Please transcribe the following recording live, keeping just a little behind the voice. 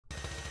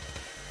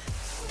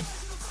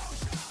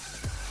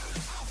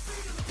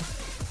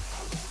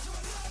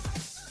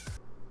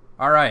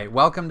Alright,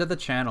 welcome to the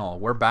channel.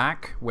 We're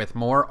back with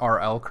more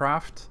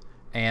RLCraft,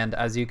 and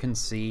as you can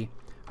see,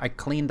 I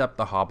cleaned up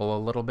the hobble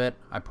a little bit.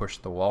 I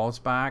pushed the walls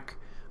back.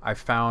 I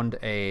found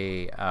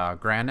a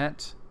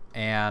granite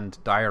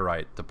and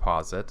diorite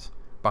deposit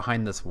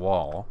behind this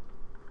wall.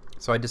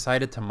 So I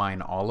decided to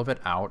mine all of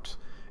it out,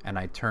 and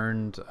I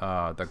turned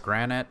the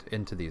granite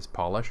into these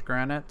polished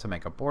granite to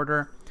make a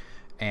border,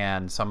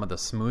 and some of the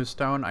smooth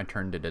stone, I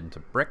turned it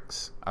into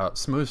bricks.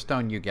 Smooth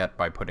stone you get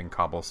by putting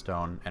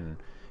cobblestone and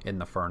in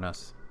the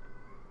furnace.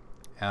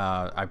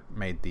 I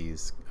made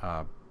these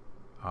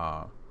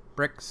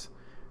bricks,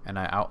 and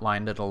I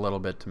outlined it a little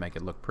bit to make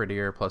it look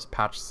prettier, plus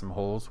patched some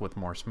holes with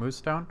more smooth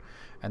stone.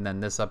 And then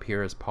this up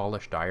here is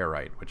polished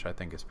diorite, which I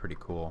think is pretty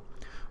cool.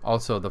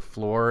 Also, the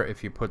floor,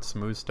 if you put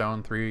smooth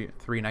stone three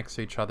next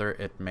to each other,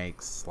 it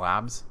makes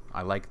slabs.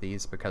 I like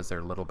these because they're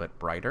a little bit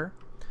brighter,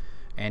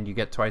 and you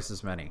get twice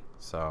as many.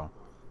 So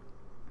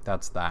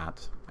that's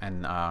that.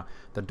 And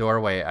the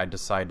doorway, I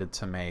decided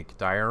to make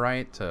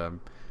diorite to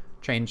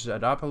change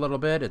it up a little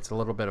bit. It's a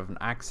little bit of an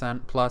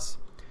accent. Plus,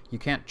 you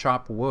can't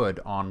chop wood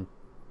on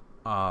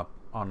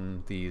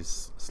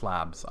these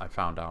slabs, I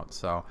found out.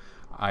 So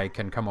I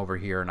can come over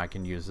here and I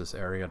can use this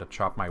area to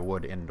chop my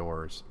wood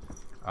indoors.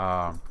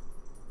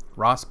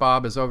 Ross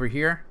Bob is over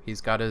here.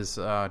 He's got his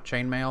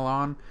chainmail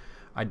on.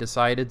 I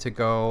decided to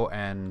go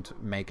and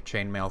make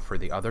chainmail for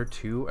the other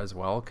two as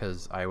well,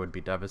 because I would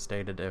be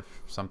devastated if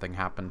something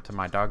happened to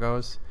my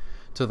doggos.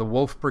 To the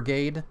wolf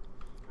brigade,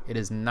 it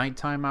is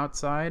nighttime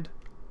outside.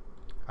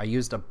 I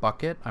used a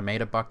bucket. I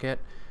made a bucket,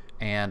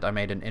 and I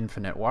made an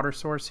infinite water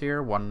source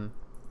here.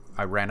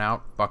 I ran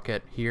out,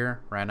 bucket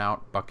here, ran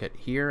out, bucket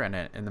here, and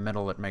in the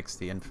middle it makes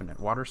the infinite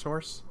water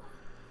source.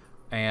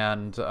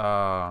 And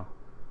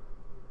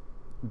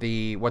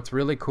what's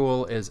really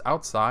cool is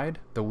outside,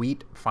 the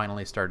wheat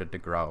finally started to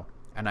grow.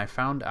 And I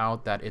found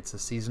out that it's a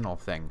seasonal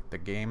thing. The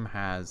game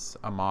has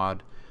a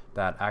mod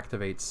that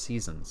activates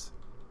seasons.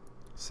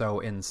 So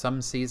in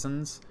some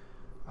seasons,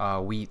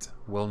 wheat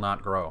will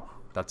not grow.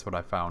 That's what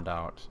I found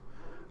out.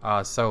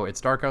 So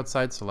it's dark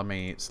outside, so let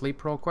me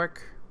sleep real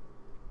quick.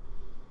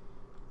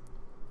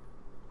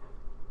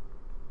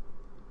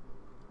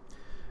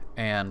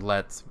 And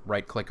let's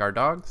right-click our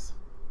dogs.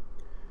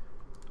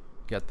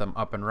 Get them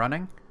up and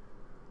running.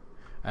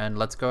 And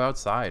let's go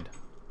outside.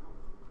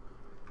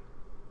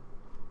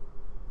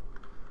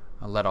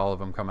 I'll let all of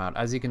them come out.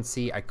 As you can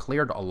see, I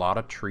cleared a lot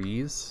of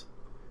trees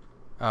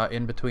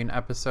in between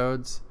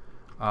episodes.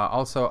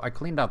 Also, I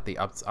cleaned out the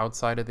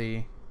outside of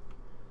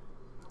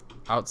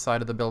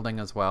the building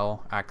as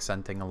well,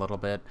 accenting a little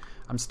bit.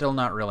 I'm still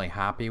not really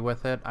happy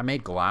with it. I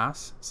made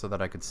glass so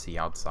that I could see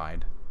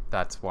outside.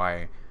 That's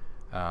why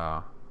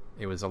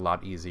it was a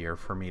lot easier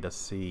for me to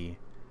see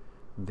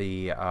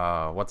the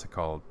what's it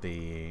called,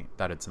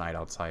 that it's night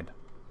outside.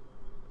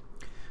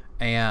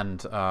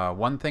 And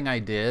one thing I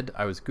did,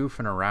 I was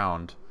goofing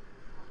around.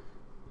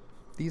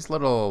 These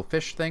little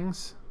fish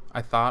things,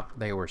 I thought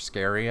they were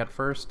scary at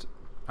first.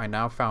 I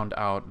now found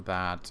out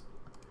that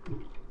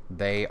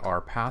they are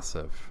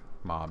passive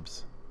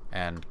mobs,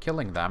 and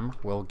killing them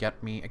will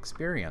get me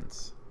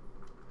experience.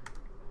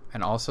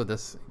 And also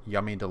this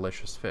yummy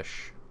delicious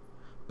fish.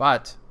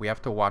 But we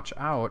have to watch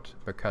out,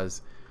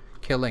 because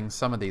killing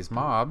some of these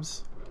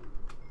mobs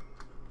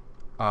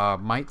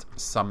might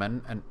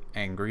summon an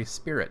angry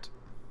spirit.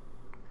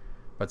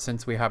 But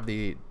since we have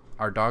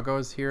our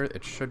doggos here,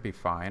 it should be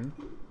fine.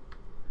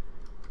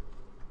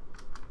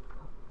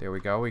 There we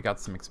go, we got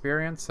some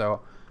experience.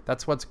 So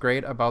that's what's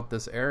great about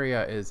this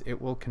area, is it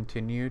will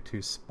continue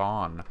to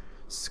spawn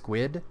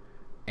squid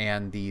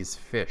and these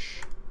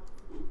fish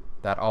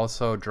that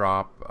also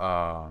drop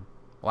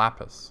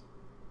lapis.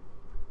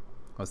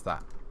 What's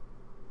that?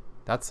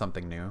 That's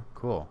something new.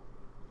 Cool.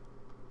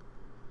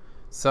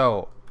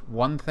 So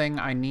one thing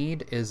I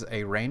need is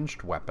a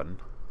ranged weapon.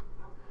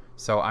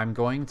 So I'm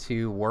going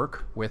to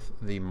work with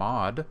the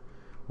mod,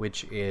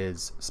 which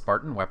is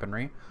Spartan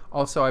weaponry.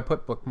 Also, I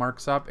put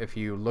bookmarks up. If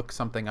you look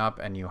something up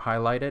and you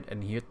highlight it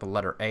and you hit the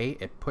letter A,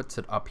 it puts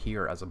it up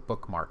here as a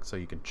bookmark so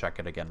you can check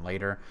it again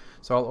later.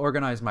 So I'll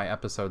organize my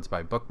episodes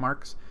by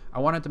bookmarks. I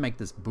wanted to make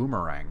this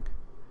boomerang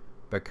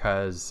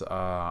because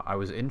I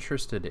was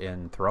interested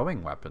in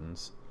throwing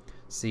weapons.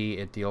 See,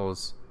 it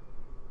deals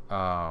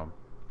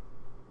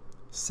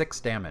 6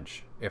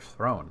 damage if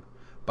thrown,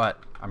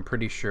 but I'm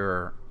pretty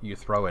sure you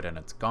throw it and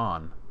it's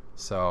gone.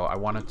 So I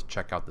wanted to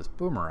check out this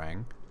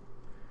boomerang.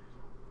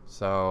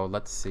 So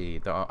let's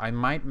see. I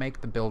might make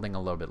the building a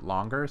little bit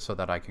longer so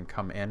that I can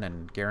come in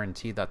and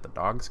guarantee that the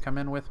dogs come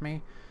in with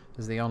me.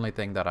 Is the only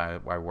thing that I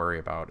worry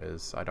about,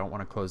 is I don't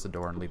want to close the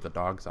door and leave the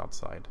dogs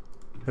outside.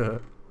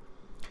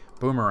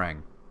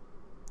 Boomerang.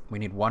 We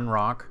need 1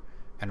 rock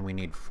and we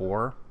need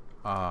 4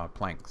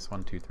 planks.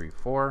 1, 2, 3,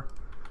 4.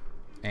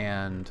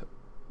 And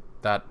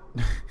that...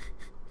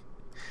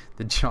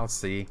 Did y'all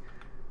see?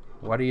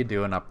 What are you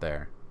doing up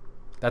there?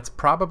 That's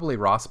probably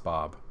Ross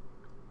Bob.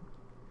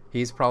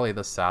 He's probably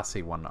the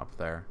sassy one up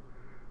there.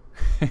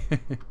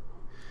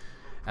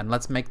 And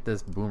let's make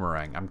this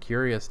boomerang. I'm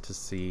curious to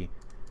see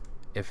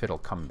if it'll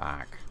come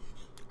back.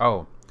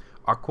 Oh,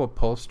 Aqua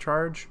Pulse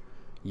Charge.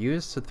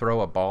 Used to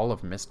throw a ball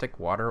of mystic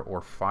water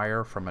or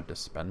fire from a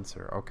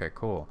dispenser. Okay,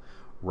 cool.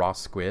 Raw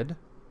Squid.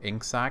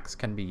 Ink sacs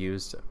can be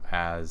used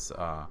as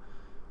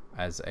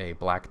a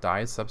black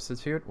dye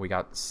substitute. We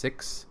got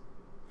 6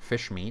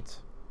 fish meat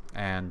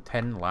and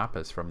 10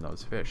 lapis from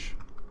those fish.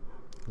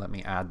 Let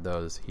me add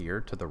those here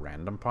to the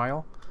random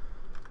pile.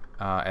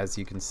 As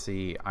you can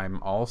see,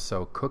 I'm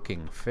also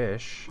cooking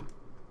fish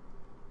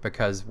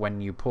because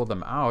when you pull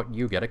them out,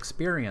 you get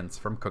experience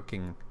from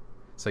cooking.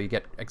 So you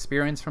get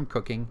experience from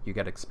cooking, you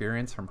get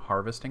experience from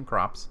harvesting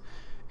crops,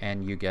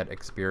 and you get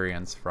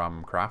experience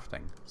from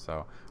crafting.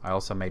 So I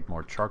also made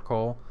more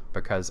charcoal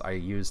because I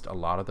used a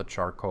lot of the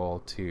charcoal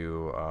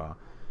to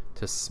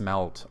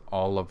smelt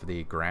all of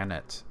the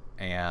granite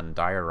and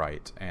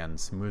diorite and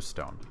smooth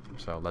stone.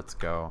 So let's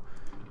go.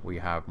 We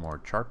have more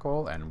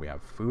charcoal and we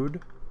have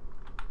food.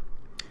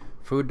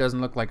 Food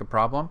doesn't look like a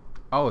problem.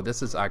 Oh,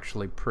 this is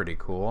actually pretty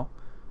cool.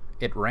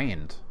 It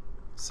rained.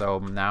 So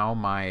now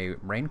my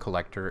rain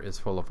collector is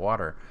full of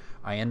water.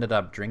 I ended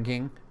up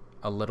drinking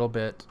a little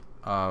bit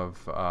of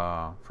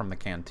from the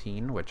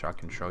canteen, which I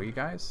can show you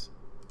guys.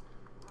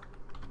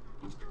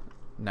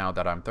 Now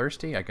that I'm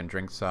thirsty, I can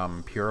drink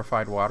some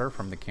purified water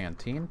from the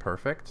canteen.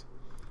 Perfect.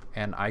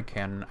 And I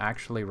can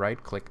actually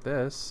right-click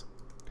this.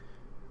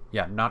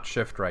 Yeah, not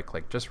shift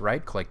right-click, just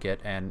right-click it,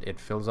 and it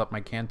fills up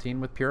my canteen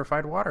with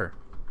purified water.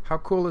 How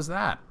cool is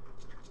that?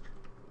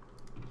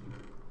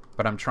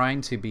 But I'm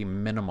trying to be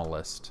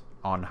minimalist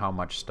on how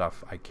much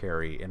stuff I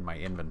carry in my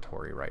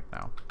inventory right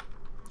now.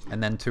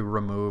 And then to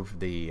remove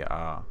the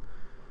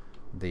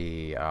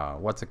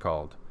what's it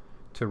called?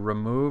 To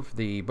remove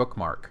the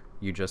bookmark,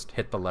 you just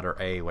hit the letter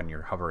A when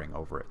you're hovering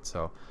over it.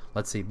 So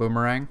let's see,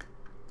 boomerang.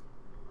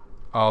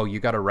 Oh, you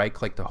gotta right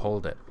click to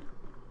hold it.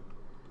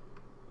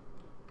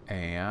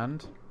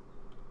 And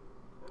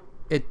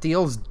it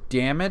deals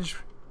damage.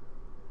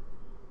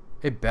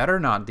 It better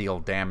not deal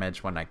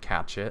damage when I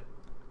catch it.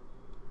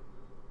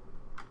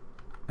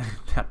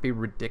 That'd be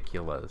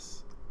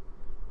ridiculous.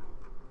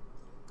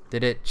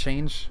 Did it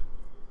change?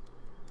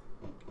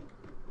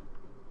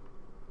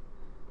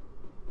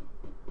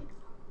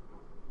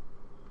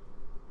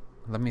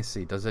 Let me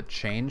see. Does it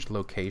change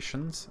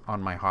locations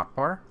on my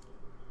hotbar?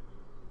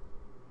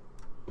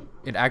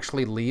 It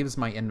actually leaves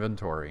my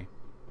inventory.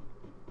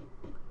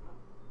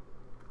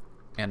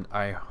 And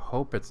I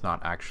hope it's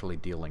not actually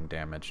dealing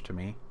damage to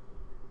me.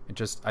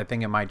 I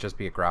think it might just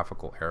be a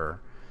graphical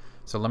error.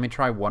 So let me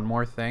try one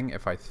more thing.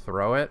 If I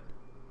throw it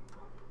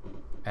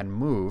and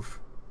move,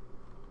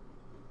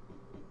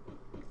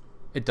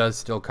 it does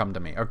still come to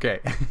me. Okay.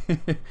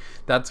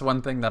 That's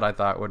one thing that I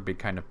thought would be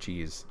kind of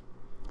cheese.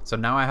 So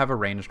now I have a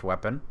ranged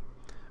weapon.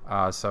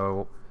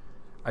 So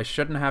I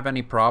shouldn't have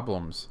any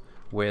problems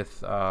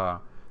with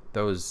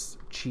those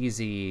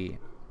cheesy,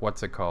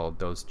 what's it called?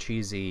 Those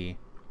cheesy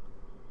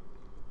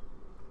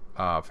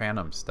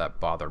phantoms that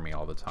bother me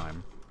all the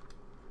time.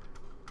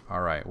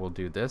 Alright, we'll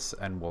do this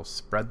and we'll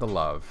spread the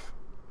love.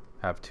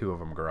 Have 2 of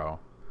them grow.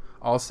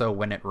 Also,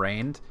 when it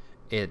rained,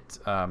 it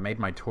made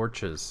my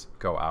torches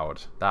go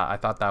out. I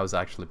thought that was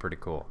actually pretty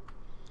cool.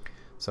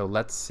 So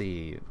let's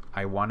see.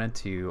 I wanted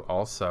to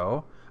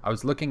also... I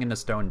was looking into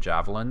stone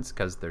javelins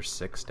because they're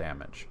 6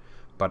 damage.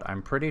 But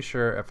I'm pretty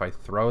sure if I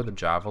throw the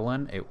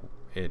javelin,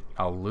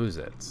 I'll lose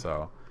it.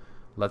 So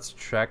let's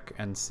check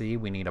and see.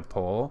 We need a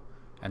pole.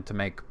 And to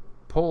make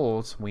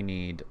poles, we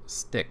need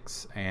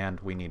sticks and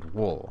we need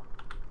wool.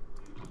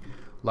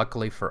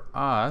 Luckily for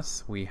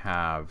us, we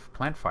have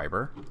plant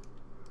fiber.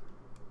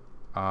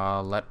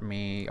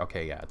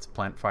 Okay, yeah, it's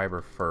plant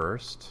fiber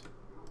first.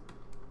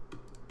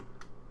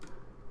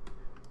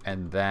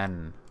 And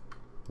then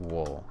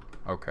wool.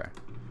 Okay.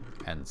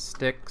 And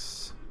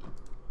sticks.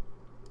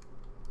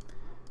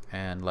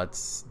 And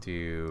let's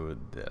do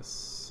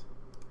this.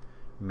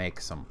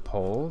 Make some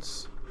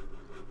poles.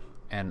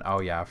 And, oh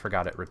yeah, I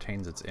forgot it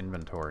retains its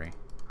inventory.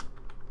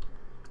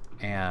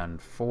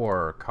 And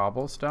 4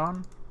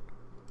 cobblestone.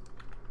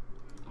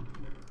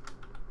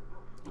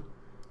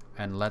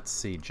 And let's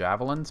see,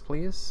 javelins,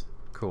 please.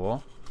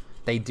 Cool.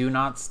 They do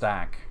not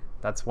stack.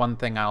 That's one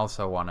thing I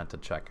also wanted to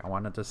check. I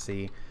wanted to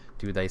see,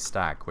 do they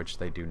stack, which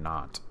they do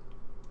not.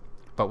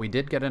 But we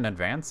did get an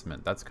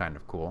advancement. That's kind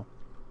of cool.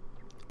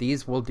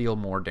 These will deal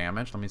more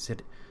damage. Let me see.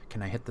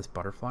 Can I hit this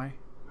butterfly?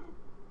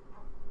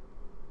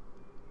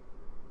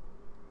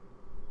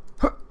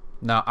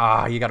 No,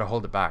 you gotta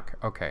hold it back.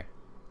 Okay.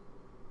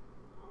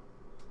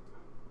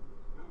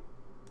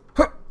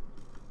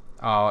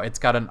 Oh, it's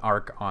got an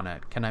arc on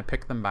it. Can I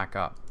pick them back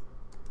up?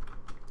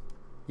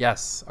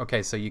 Yes.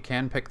 Okay, so you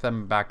can pick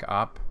them back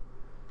up,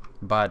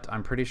 but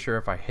I'm pretty sure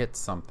if I hit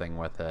something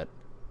with it,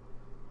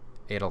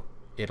 it'll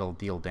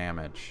deal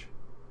damage.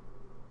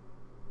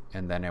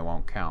 And then it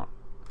won't count.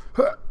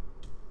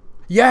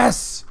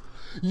 Yes!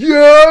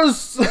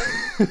 Yes!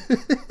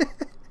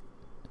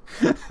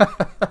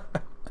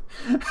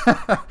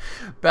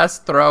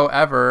 Best throw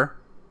ever.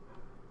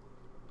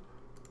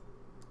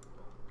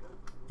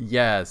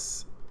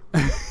 Yes.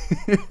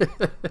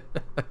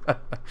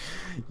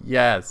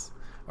 Yes.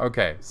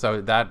 Okay,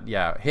 so that,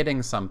 yeah,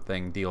 hitting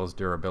something deals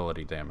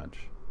durability damage.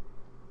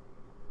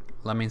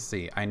 Let me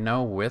see. I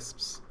know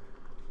wisps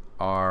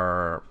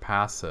are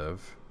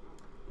passive.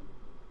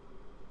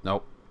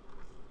 Nope.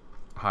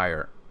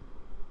 Higher.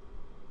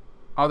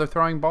 Oh, they're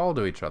throwing ball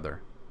to each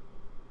other.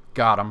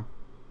 Got them.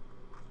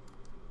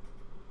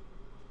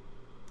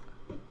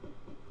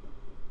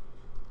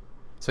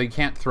 So you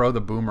can't throw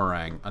the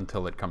boomerang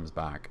until it comes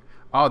back.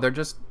 Oh, they're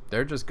just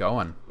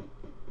going.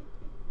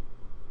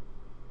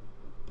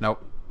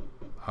 Nope.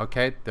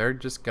 Okay, they're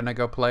just gonna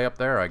go play up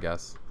there, I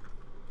guess.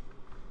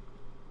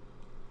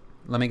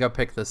 Let me go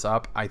pick this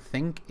up. I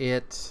think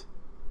it...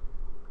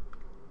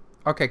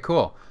 Okay,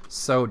 cool.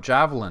 So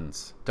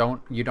javelins,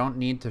 you don't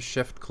need to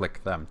shift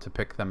click them to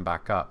pick them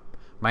back up.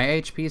 My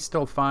HP is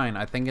still fine.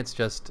 I think it's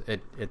just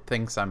it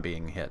thinks I'm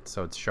being hit,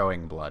 so it's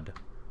showing blood.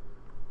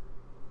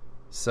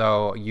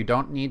 So you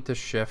don't need to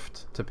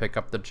shift to pick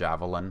up the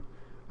javelin.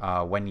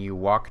 When you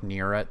walk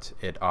near it,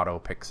 it auto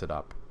picks it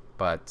up.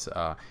 But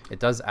it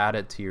does add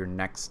it to your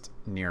next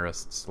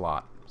nearest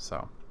slot.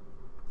 So,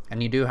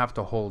 and you do have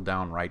to hold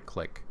down right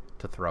click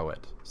to throw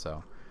it.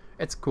 So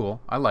it's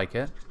cool. I like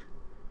it.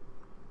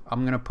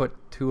 I'm gonna put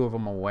 2 of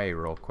them away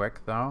real quick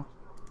though.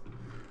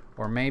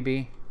 Or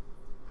maybe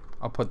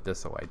I'll put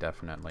this away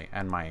definitely.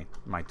 And my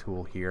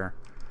tool here.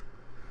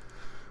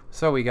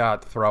 So we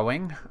got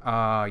throwing.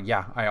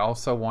 Yeah, I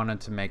also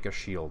wanted to make a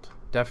shield.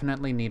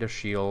 Definitely need a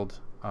shield.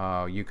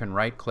 You can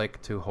right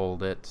click to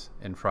hold it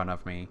in front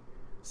of me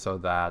so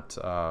that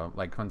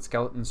like when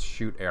skeletons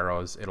shoot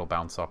arrows, it'll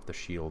bounce off the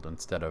shield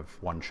instead of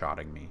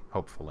one-shotting me,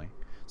 hopefully.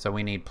 So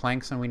we need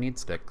planks and we need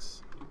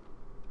sticks.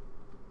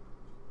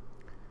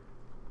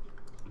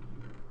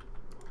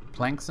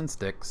 Planks and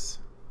sticks.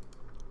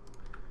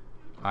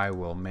 I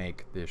will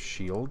make this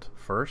shield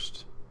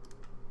first.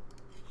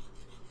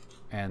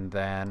 And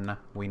then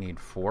we need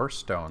 4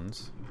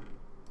 stones.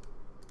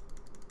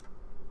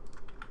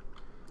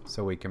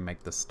 So we can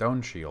make the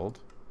stone shield.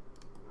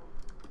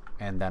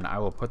 And then I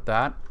will put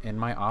that in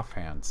my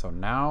offhand. So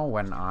now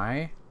when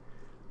I...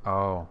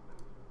 Oh.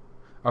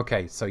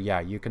 Okay, so yeah,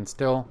 you can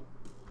still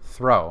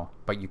throw,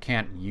 but you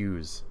can't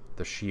use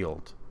the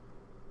shield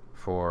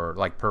for,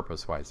 like,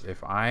 purpose-wise.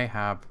 If I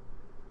have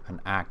an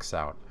axe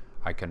out,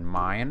 I can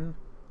mine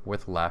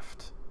with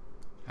left,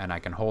 and I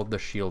can hold the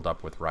shield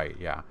up with right,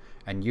 yeah.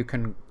 And you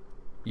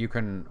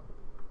can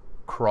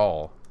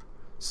crawl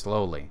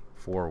slowly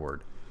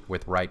forward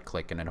with right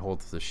click, and it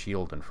holds the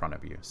shield in front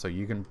of you. So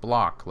you can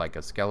block like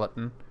a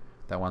skeleton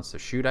that wants to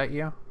shoot at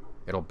you.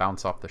 It'll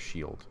bounce off the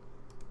shield.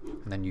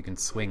 And then you can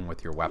swing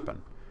with your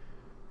weapon.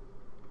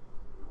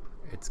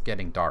 It's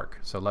getting dark,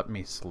 so let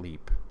me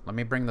sleep. Let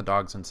me bring the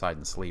dogs inside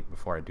and sleep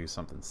before I do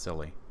something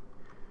silly.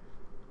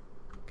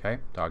 Okay,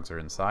 dogs are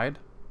inside.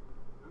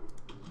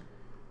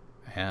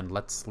 And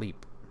let's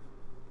sleep.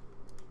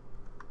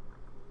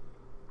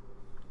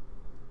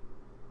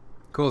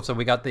 Cool, so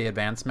we got the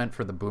advancement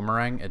for the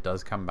boomerang. It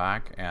does come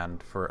back,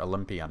 and for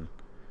Olympian.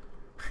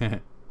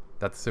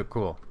 That's so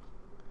cool.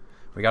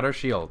 We got our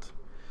shield.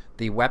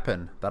 The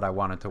weapon that I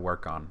wanted to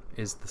work on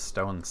is the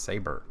stone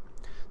saber.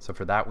 So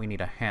for that we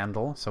need a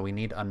handle, so we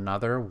need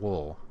another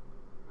wool.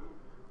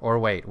 Or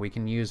wait, we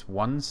can use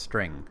 1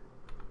 string.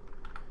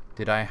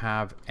 Did I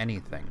have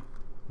anything?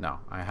 No,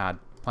 I had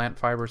plant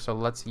fiber, so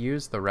let's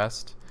use the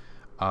rest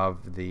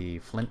of the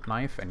flint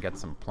knife and get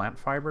some plant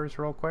fibers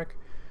real quick.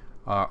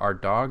 Our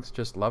dogs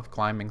just love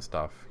climbing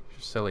stuff.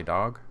 Silly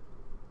dog.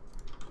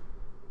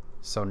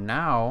 So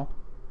now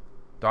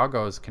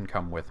doggos can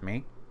come with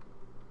me.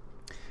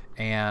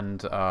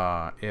 And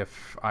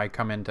if I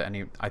come into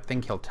any... I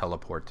think he'll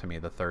teleport to me,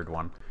 the 3rd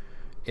one.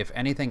 If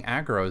anything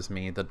aggroes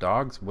me, the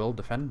dogs will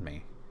defend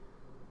me.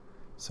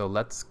 So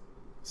let's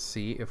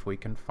see if we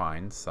can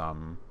find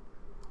some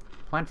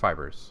plant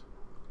fibers.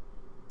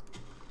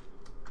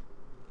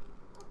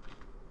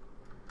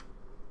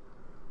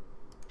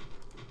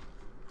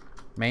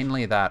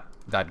 Mainly that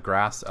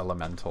grass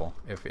elemental.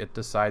 If it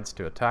decides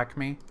to attack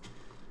me,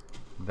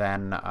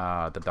 then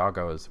the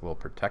doggos will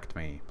protect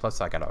me.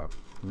 Plus I got a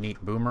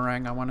neat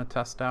boomerang I want to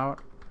test out.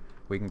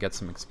 We can get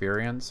some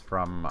experience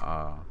from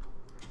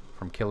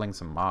killing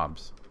some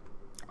mobs.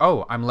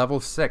 Oh, I'm level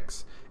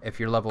 6. If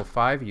you're level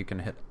 5, you can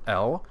hit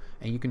L,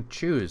 and you can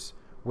choose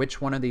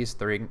which one of these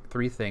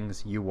three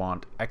things you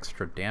want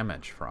extra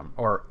damage from.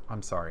 Or,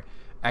 I'm sorry,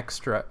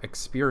 extra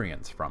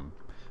experience from.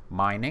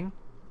 Mining,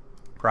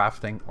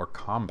 crafting, or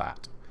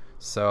combat.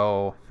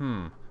 So,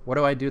 what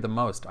do I do the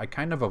most? I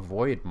kind of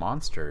avoid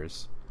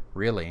monsters,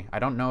 really. I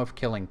don't know if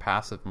killing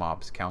passive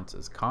mobs counts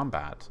as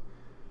combat,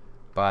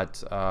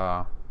 but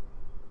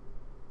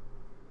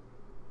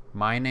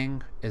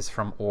mining is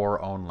from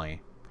ore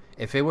only.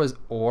 If it was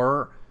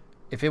ore,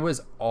 if it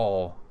was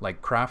all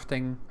like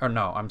crafting, or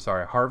no, I'm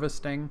sorry,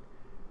 harvesting,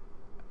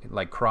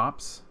 like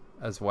crops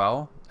as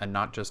well, and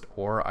not just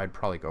ore, I'd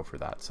probably go for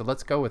that. So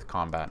let's go with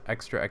combat.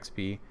 Extra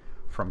XP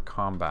from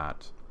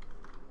combat.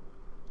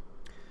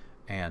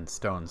 And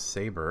stone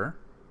saber.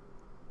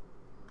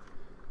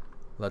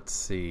 Let's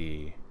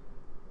see.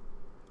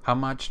 How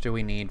much do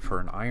we need for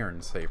an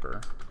iron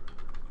saber?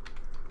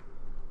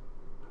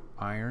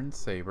 Iron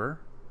Saber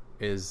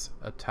is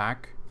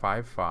attack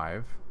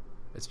 5/5.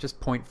 It's just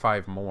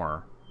 0.5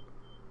 more.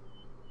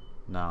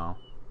 No.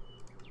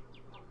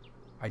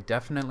 I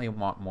definitely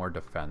want more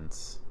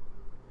defense.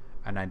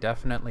 And I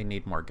definitely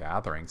need more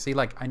gathering. See,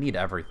 like, I need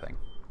everything.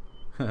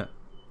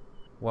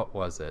 What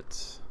was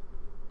it?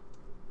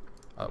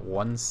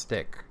 One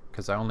stick,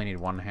 because I only need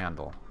one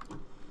handle.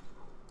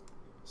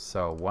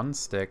 So, one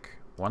stick,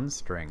 one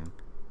string,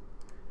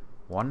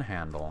 one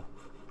handle,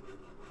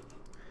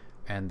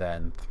 and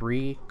then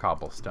 3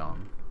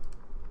 cobblestone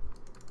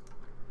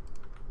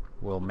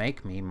will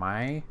make me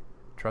my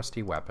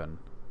trusty weapon.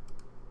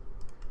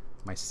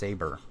 My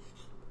saber.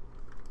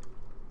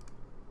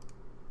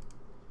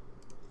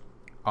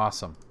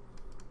 Awesome.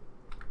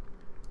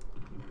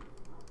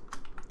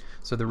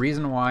 So the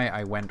reason why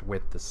I went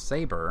with the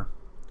saber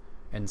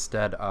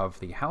instead of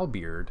the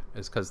halberd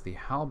is because the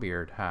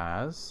halberd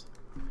has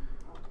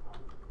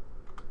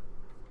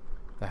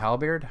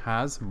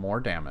more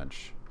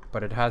damage,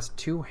 but it has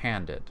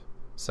two-handed.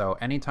 So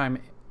anytime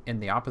in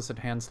the opposite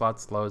hand slot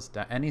slows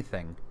down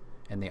anything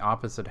in the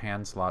opposite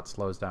hand slot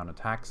slows down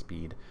attack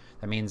speed.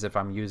 That means if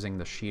I'm using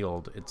the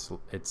shield, it's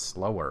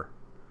slower.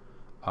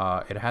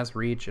 It has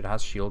reach, it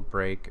has shield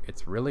break,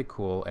 it's really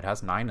cool. It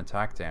has 9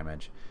 attack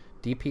damage.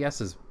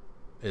 DPS is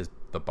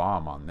the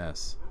bomb on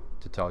this,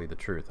 to tell you the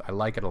truth. I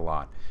like it a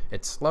lot.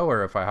 It's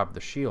slower if I have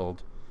the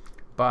shield,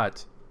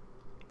 but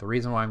the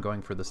reason why I'm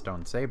going for the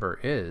stone saber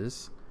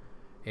is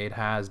it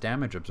has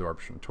damage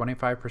absorption.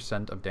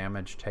 25% of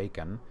damage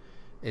taken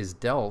is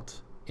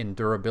dealt in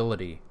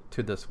durability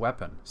to this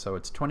weapon. So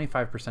it's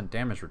 25%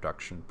 damage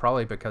reduction,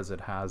 probably because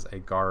it has a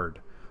guard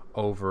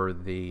over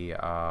the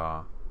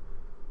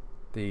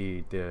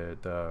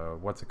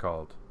what's it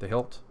called? The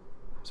hilt.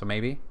 So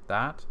maybe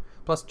that.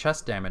 Plus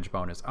chest damage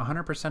bonus.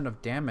 100%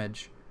 of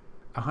damage,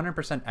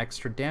 100%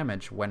 extra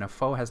damage when a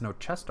foe has no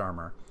chest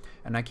armor.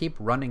 And I keep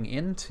running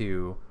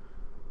into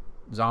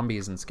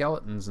zombies and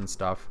skeletons and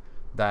stuff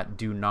that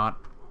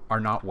are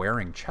not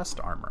wearing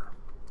chest armor.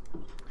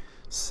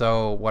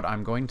 So what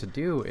I'm going to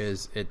do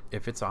is,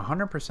 if it's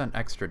 100%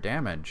 extra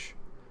damage,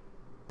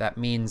 that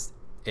means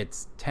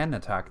it's 10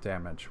 attack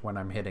damage when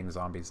I'm hitting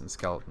zombies and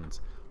skeletons.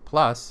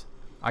 Plus,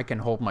 I can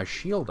hold my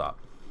shield up,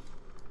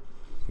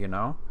 you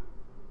know?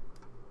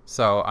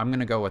 So I'm going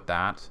to go with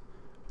that.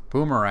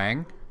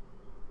 Boomerang.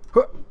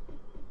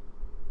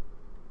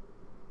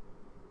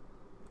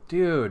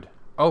 Dude,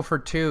 0 for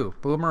 2.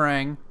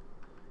 Boomerang.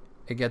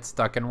 It gets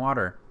stuck in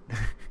water.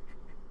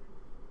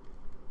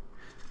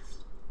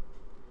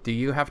 Do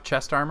you have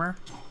chest armor?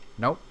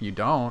 Nope, you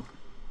don't.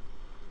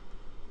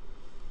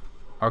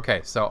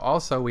 Okay, so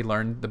also we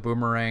learned the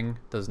boomerang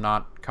does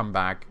not come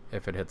back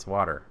if it hits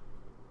water.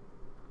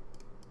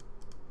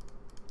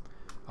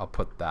 I'll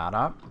put that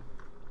up.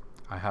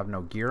 I have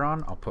no gear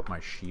on. I'll put my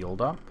shield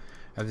up.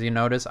 As you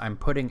notice, I'm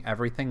putting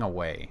everything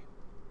away.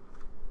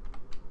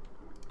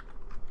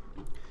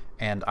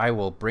 And I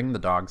will bring the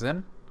dogs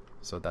in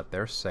so that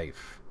they're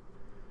safe.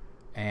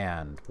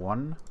 And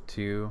 1,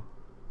 2,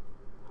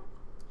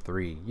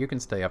 3. You can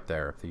stay up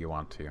there if you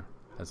want to,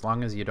 as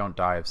long as you don't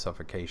die of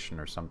suffocation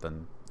or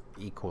something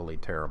equally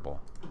terrible.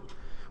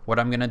 What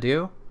I'm gonna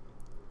do,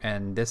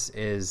 and this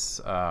is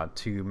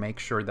to make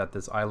sure that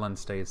this island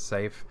stays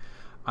safe,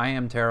 I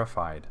am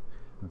terrified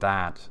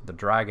that the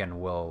dragon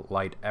will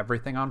light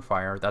everything on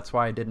fire. That's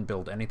why I didn't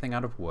build anything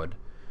out of wood.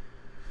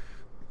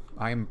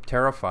 I'm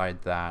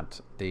terrified that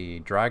the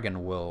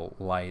dragon will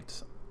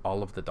light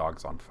all of the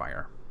dogs on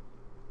fire.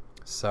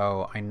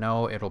 So I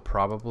know it'll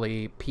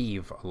probably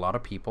peeve a lot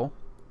of people,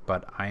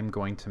 but I'm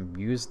going to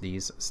use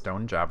these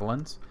stone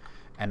javelins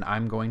and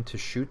I'm going to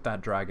shoot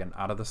that dragon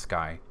out of the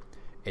sky.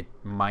 It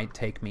might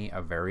take me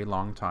a very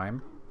long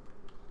time,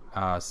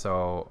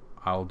 so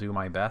I'll do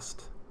my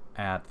best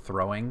at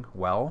throwing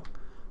well,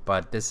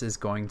 but this is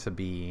going to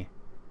be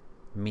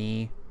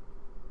me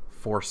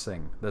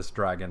forcing this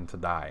dragon to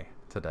die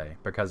today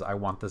because I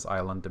want this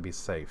island to be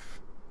safe.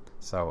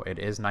 So it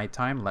is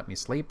nighttime. Let me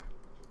sleep.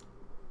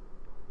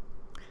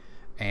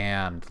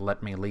 And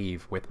let me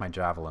leave with my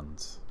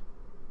javelins.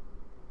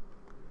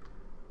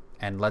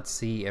 And let's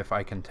see if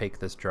I can take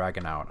this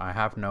dragon out. I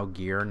have no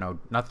gear,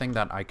 nothing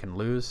that I can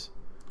lose.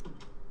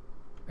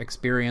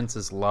 Experience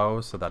is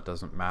low, so that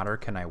doesn't matter.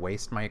 Can I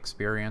waste my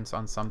experience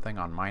on something?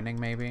 On mining,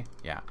 maybe?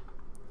 Yeah.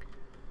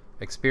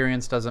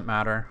 Experience doesn't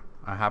matter.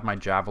 I have my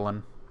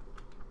javelin.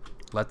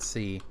 Let's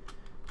see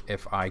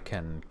if I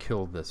can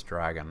kill this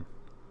dragon.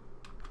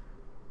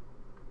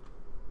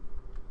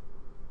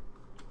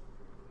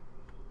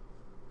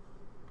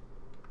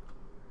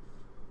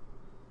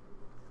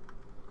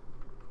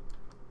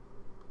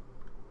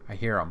 I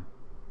hear him.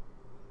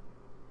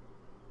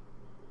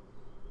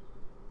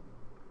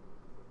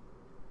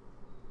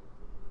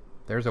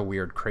 There's a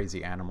weird,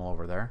 crazy animal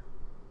over there.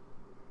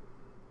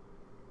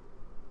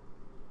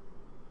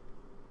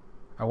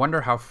 I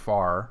wonder how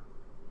far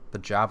the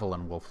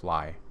javelin will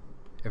fly.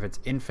 If it's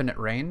infinite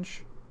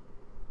range,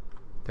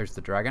 there's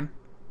the dragon.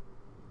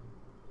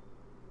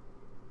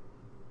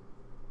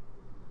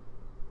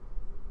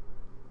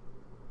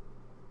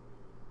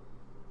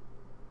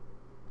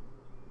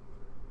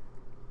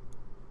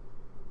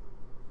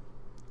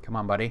 Come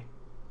on, buddy.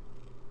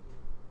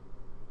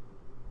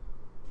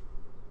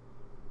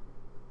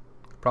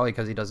 Probably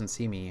because he doesn't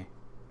see me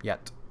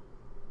yet.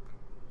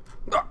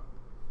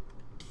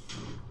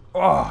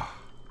 Oh.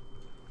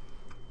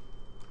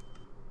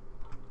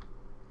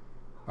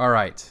 All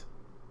right.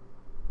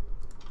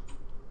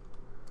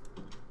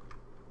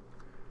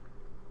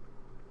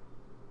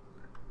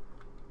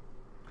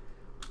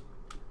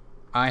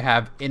 I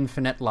have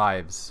infinite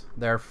lives.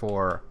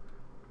 Therefore,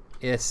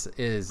 this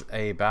is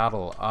a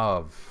battle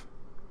of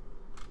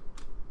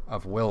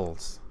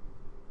wills.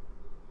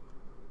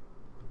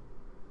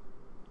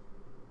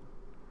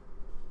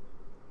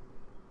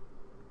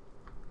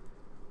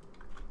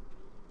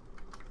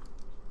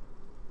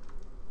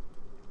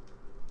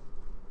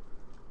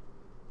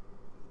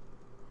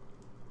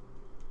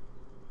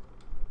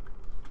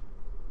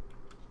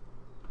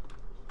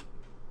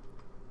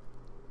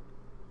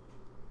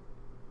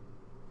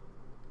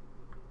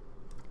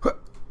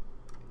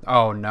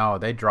 Oh no,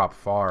 they drop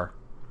far.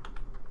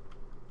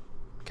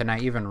 Can I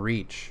even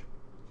reach?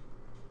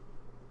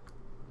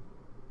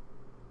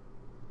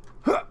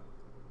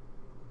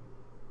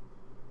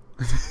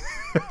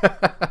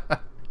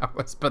 That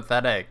was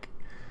pathetic.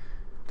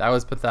 That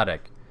was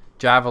pathetic.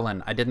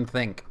 Javelin, I didn't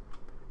think.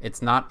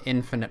 It's not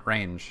infinite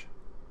range.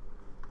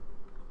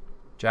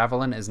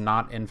 Javelin is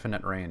not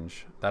infinite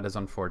range. That is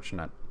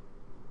unfortunate.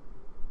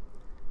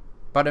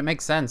 But it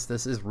makes sense.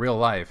 This is real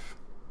life.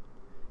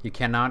 You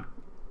cannot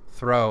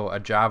throw a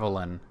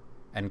javelin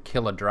and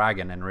kill a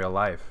dragon in real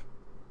life.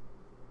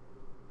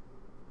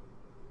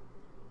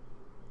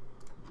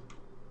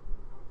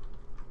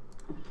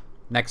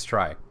 Next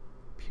try.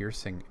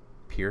 Piercing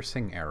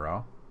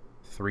arrow.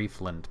 3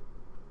 flint.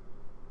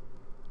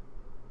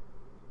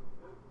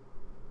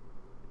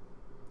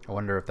 I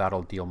wonder if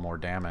that'll deal more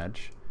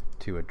damage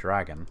to a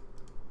dragon.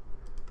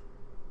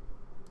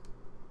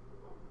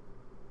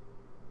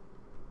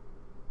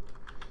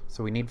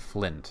 So we need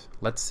flint.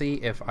 Let's see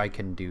if I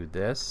can do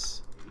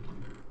this.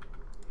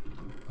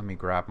 Let me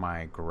grab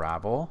my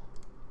gravel.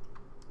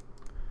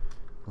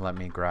 Let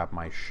me grab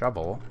my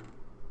shovel.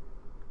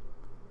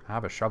 I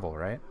have a shovel,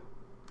 right?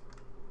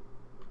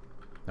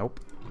 Nope.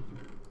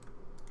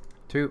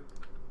 2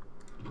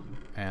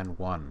 and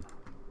 1.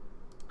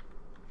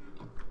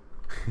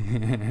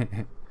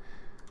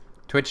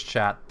 Twitch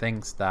chat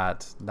thinks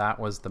that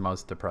was the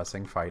most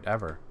depressing fight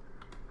ever.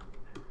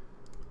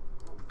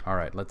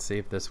 Alright, let's see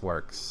if this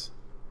works.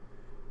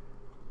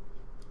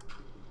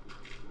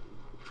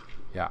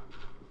 Yeah.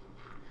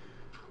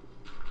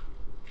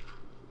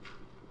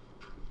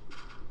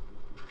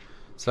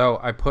 So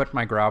I put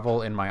my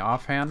gravel in my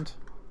offhand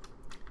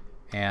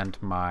and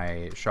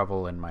my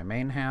shovel in my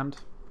main hand,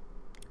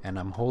 and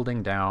I'm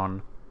holding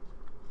down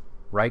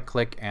right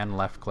click and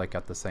left click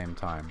at the same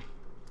time.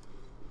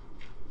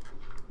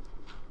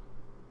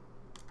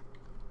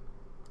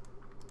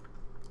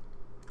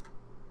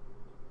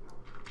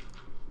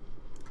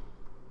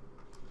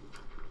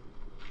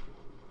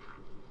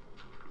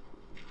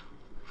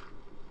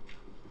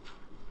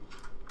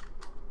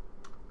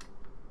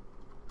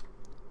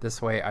 This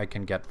way I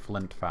can get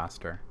flint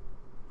faster.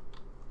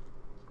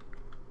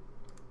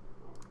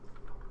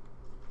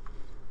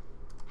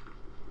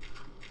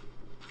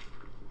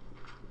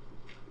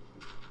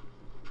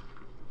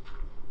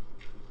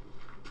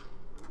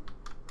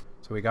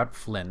 So we got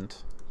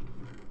flint.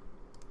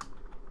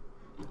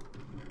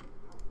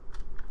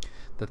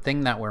 The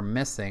thing that we're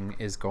missing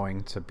is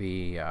going to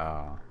be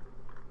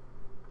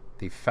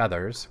the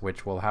feathers,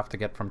 which we'll have to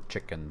get from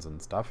chickens and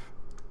stuff.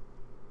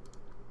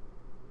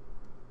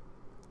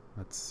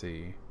 Let's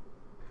see.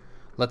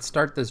 Let's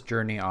start this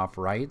journey off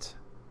right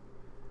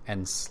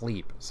and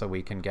sleep so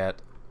we can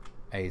get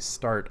a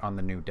start on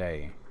the new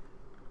day.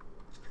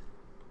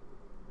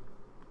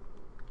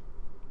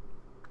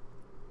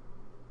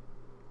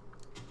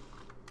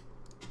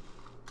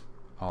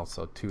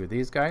 Also 2 of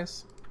these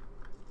guys.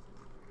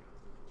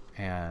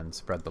 And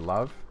spread the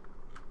love.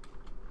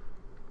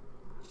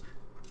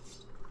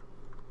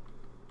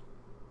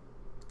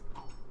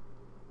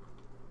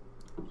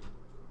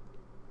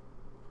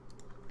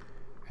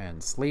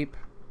 And sleep.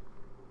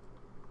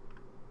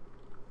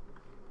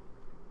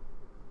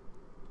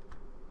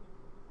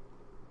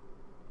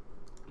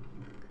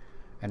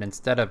 And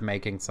instead of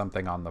making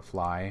something on the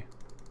fly,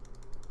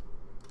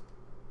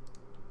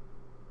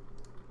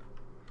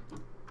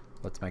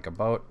 let's make a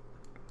boat.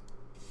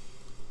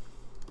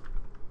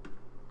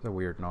 It's a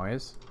weird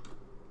noise.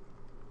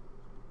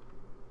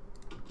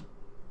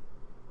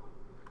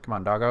 Come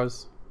on,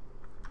 doggos.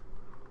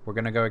 We're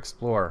gonna go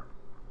explore.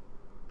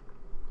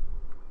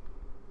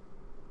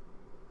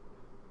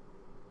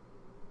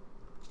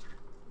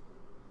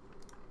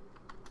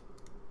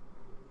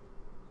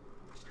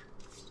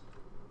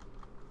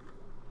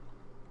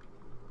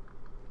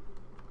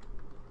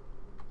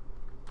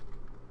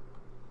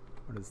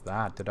 What is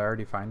that? Did I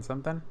already find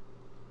something?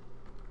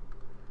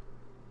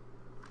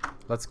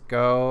 Let's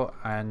go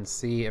and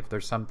see if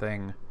there's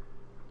something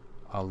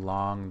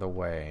along the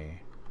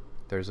way.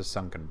 There's a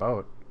sunken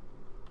boat.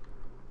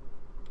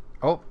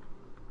 Oh!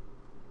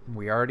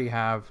 We already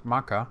have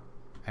maca.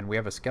 And we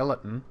have a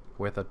skeleton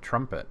with a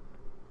trumpet.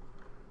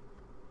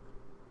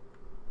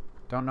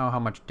 Don't know how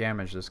much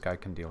damage this guy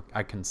can deal.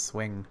 I can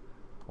swing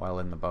while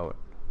in the boat.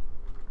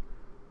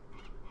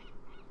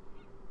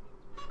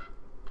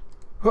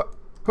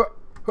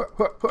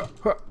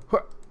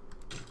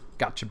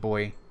 Gotcha,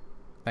 boy.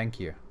 Thank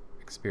you.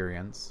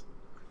 Experience.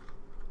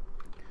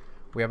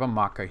 We have a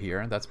maca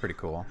here. That's pretty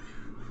cool.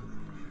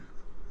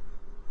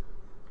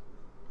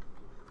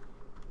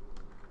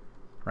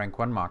 Rank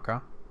 1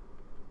 maca.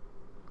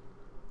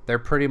 They're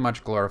pretty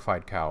much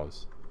glorified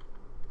cows.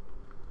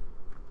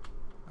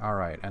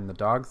 Alright, and the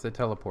dogs, they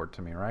teleport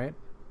to me, right?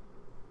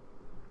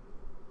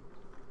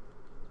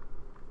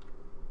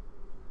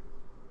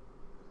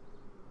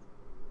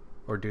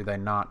 Or do they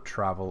not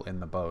travel in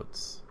the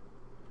boats?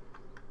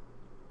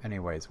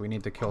 Anyways, we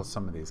need to kill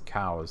some of these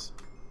cows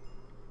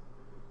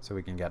so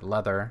we can get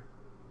leather.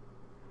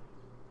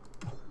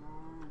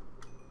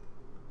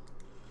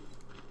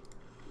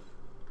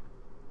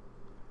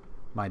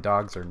 My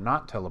dogs are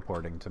not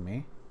teleporting to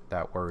me.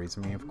 That worries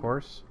me, of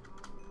course.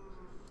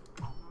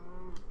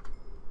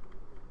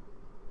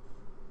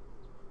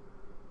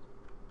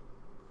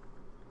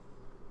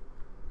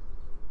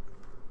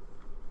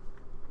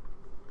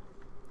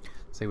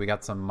 See, we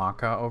got some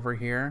maca over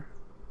here.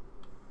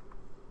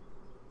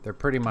 They're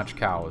pretty much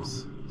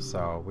cows,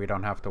 so we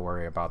don't have to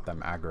worry about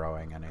them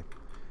aggroing anything.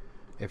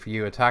 If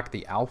you attack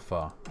the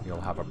alpha,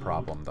 you'll have a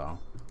problem, though.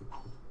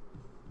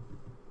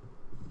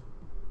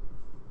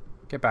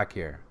 Get back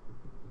here.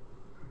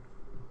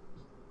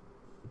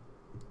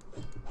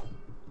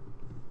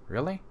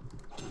 Really?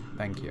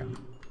 Thank you.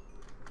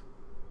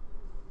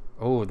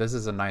 Oh, this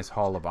is a nice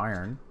haul of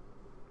iron.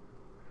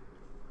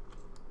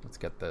 Let's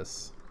get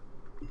this.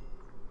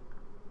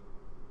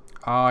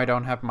 Oh, I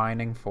don't have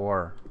mining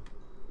 4.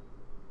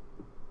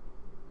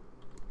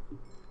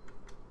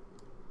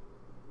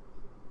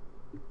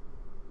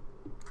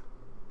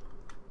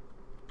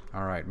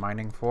 Alright,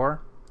 mining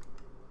 4.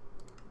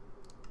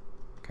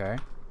 Okay.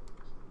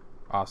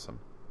 Awesome.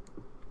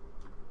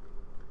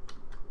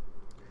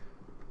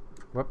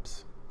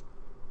 Whoops.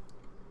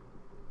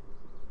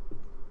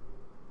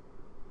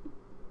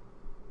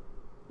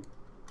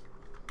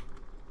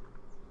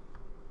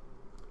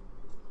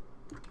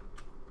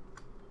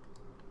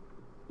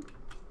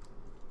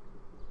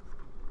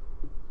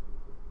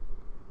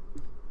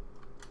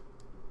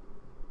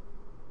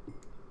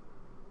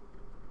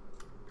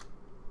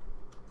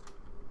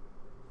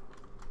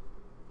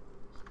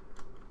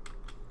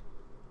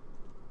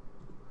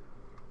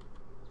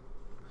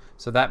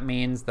 So that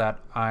means that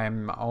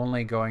I'm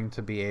only going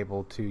to be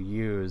able to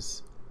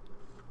use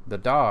the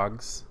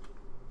dogs.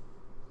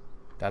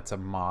 That's a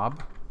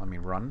mob. Let me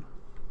run.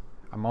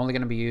 I'm only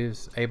going to be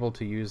able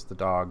to use the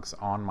dogs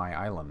on my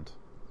island.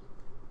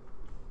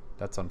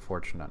 That's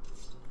unfortunate.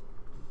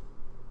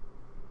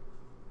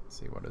 Let's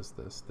see, what is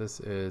this?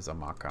 This is a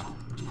maca.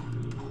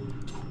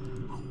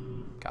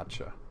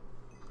 Gotcha.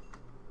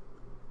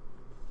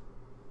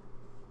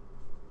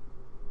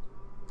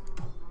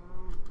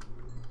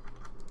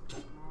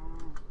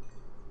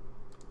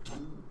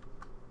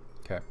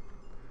 Okay.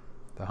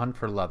 The hunt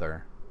for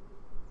leather.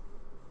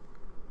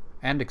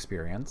 And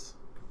experience.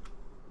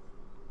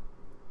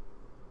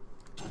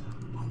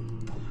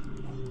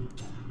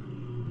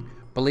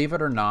 Believe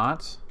it or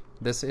not,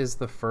 this is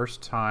the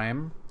first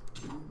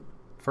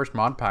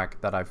mod pack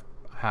that I've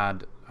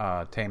had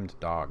tamed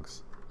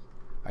dogs.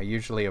 I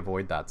usually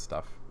avoid that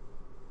stuff.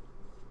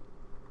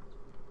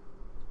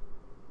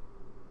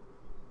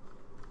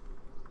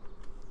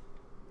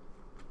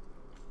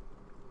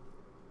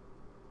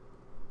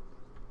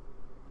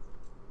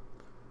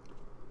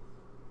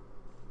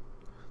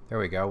 There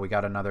we go, we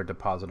got another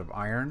deposit of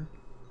iron.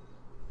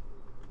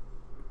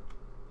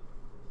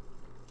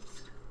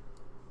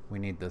 We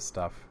need this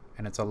stuff.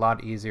 And it's a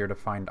lot easier to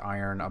find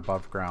iron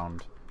above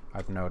ground,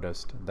 I've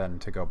noticed, than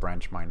to go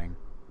branch mining.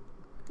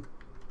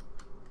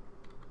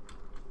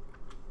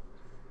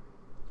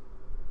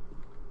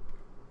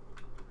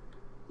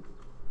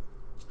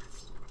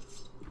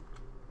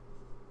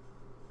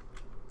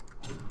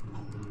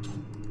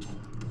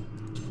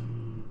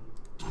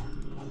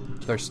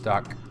 They're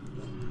stuck.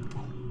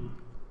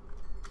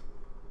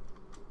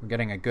 We're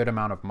getting a good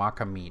amount of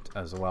maca meat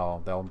as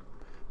well. They'll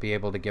be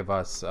able to give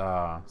us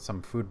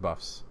some food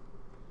buffs.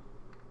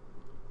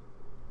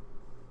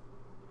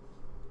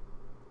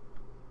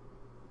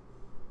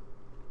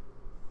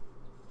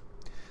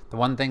 The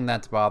one thing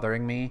that's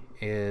bothering me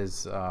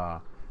is I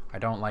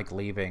don't like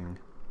leaving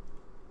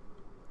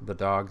the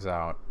dogs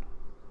out.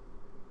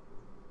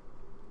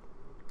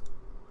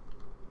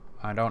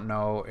 I don't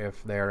know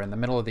if they're in the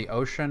middle of the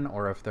ocean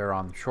or if they're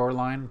on the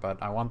shoreline,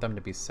 but I want them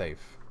to be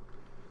safe.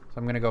 So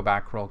I'm going to go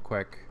back real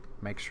quick,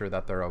 make sure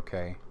that they're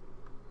okay.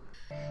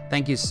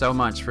 Thank you so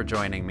much for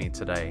joining me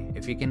today.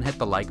 If you can hit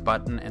the like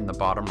button in the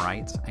bottom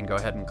right and go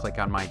ahead and click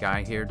on my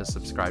guy here to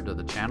subscribe to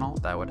the channel,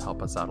 that would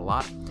help us out a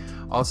lot.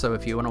 Also,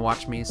 if you want to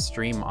watch me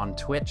stream on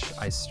Twitch,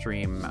 I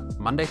stream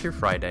Monday through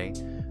Friday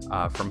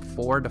from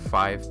 4 to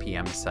 5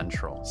 p.m.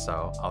 Central.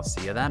 So I'll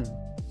see you then.